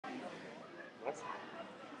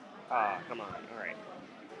Ah, come on. Alright.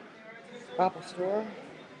 Apple Store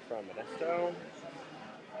from Modesto.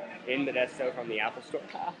 In Modesto from the Apple Store.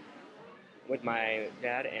 With my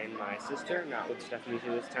dad and my sister, not with Stephanie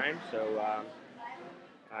this time. So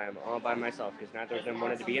I'm all by myself because neither of them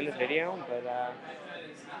wanted to be in this video, but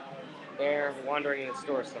they're wandering in the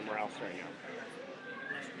store somewhere else right now.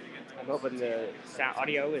 I'm hoping the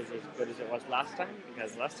audio is as good as it was last time,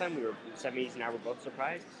 because last time we were, Semis and I were both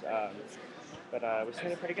surprised, but we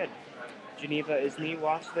sounded pretty good. Geneva is me,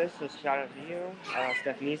 watch this, so shout out to you.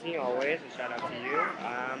 Stephanie, always, a shout out to you.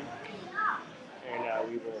 And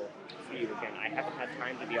we will see you again. I haven't had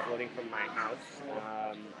time to be uploading from my house.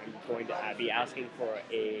 I'm going to be asking for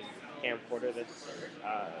a camcorder this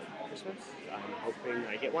Christmas. I'm hoping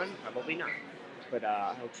I get one, probably not, but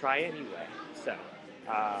I'll try anyway. So,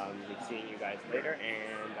 be seeing you guys later,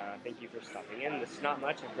 and thank you for stopping in. This is not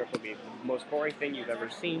much. I'm sure it'll be the most boring thing you've ever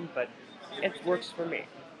seen, but it works for me.